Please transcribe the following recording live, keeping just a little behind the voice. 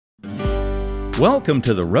Welcome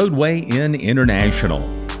to the Rodeway Inn International.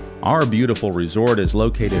 Our beautiful resort is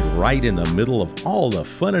located right in the middle of all the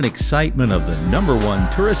fun and excitement of the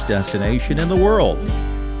 #1 tourist destination in the world.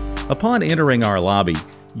 Upon entering our lobby,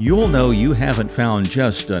 you'll know you haven't found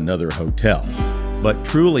just another hotel, but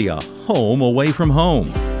truly a home away from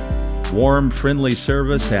home. Warm, friendly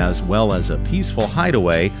service as well as a peaceful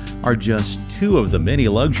hideaway are just two of the many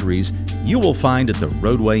luxuries you will find at the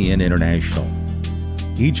Rodeway Inn International.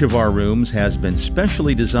 Each of our rooms has been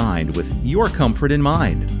specially designed with your comfort in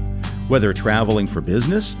mind. Whether traveling for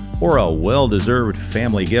business or a well-deserved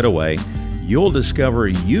family getaway, you'll discover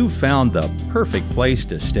you've found the perfect place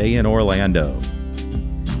to stay in Orlando.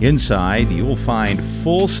 Inside, you'll find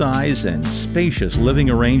full-size and spacious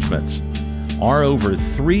living arrangements. Our over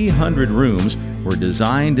 300 rooms were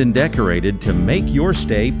designed and decorated to make your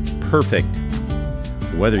stay perfect.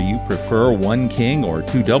 Whether you prefer one king or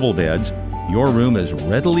two double beds, your room is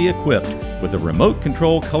readily equipped with a remote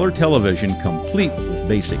control color television complete with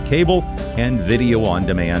basic cable and video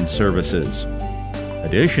on-demand services.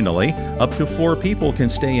 Additionally, up to 4 people can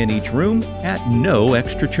stay in each room at no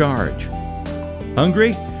extra charge.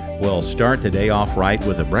 Hungry? Well, start the day off right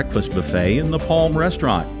with a breakfast buffet in the Palm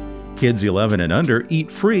Restaurant. Kids 11 and under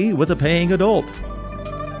eat free with a paying adult.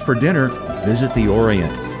 For dinner, visit the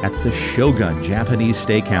Orient at the Shogun Japanese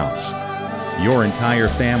Steakhouse. Your entire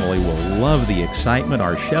family will love the excitement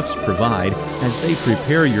our chefs provide as they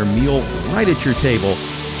prepare your meal right at your table,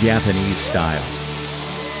 Japanese style.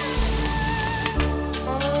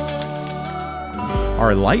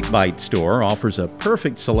 Our Light Bite store offers a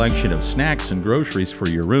perfect selection of snacks and groceries for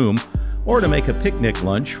your room, or to make a picnic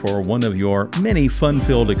lunch for one of your many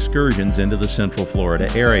fun-filled excursions into the Central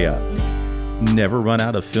Florida area. Never run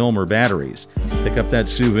out of film or batteries. Pick up that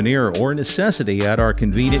souvenir or necessity at our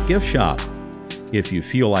convenient gift shop. If you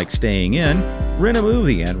feel like staying in, rent a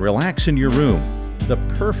movie and relax in your room. The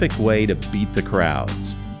perfect way to beat the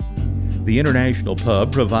crowds. The International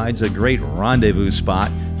Pub provides a great rendezvous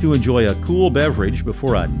spot to enjoy a cool beverage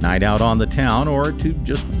before a night out on the town or to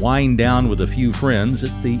just wind down with a few friends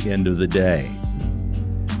at the end of the day.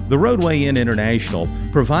 The Rodeway Inn International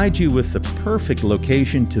provides you with the perfect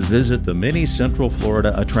location to visit the many Central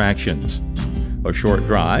Florida attractions. A short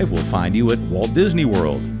drive will find you at Walt Disney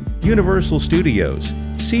World, Universal Studios,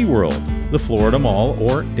 SeaWorld, the Florida Mall,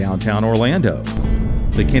 or downtown Orlando.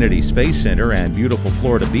 The Kennedy Space Center and beautiful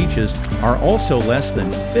Florida beaches are also less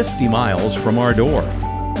than 50 miles from our door.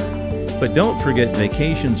 But don't forget,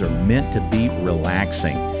 vacations are meant to be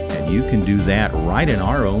relaxing, and you can do that right in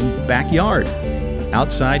our own backyard.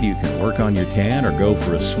 Outside, you can work on your tan or go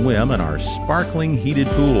for a swim in our sparkling heated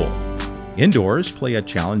pool. Indoors, play a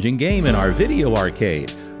challenging game in our video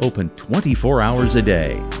arcade, open 24 hours a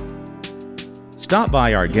day. Stop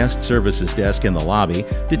by our guest services desk in the lobby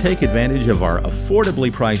to take advantage of our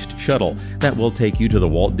affordably priced shuttle that will take you to the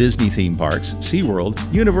Walt Disney theme parks,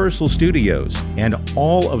 SeaWorld, Universal Studios, and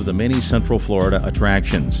all of the many Central Florida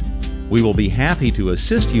attractions. We will be happy to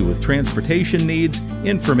assist you with transportation needs,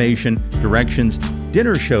 information, directions,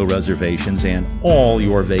 dinner show reservations, and all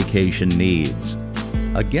your vacation needs.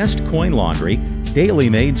 A guest coin laundry, daily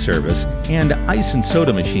maid service, and ice and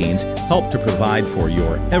soda machines help to provide for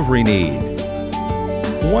your every need.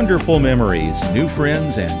 Wonderful memories, new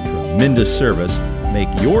friends, and tremendous service make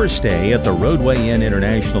your stay at the Rodeway Inn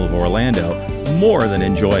International of Orlando more than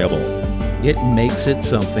enjoyable. It makes it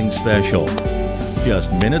something special.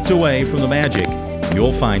 Just minutes away from the magic,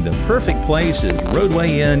 you'll find the perfect place is Rodeway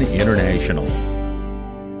Inn International.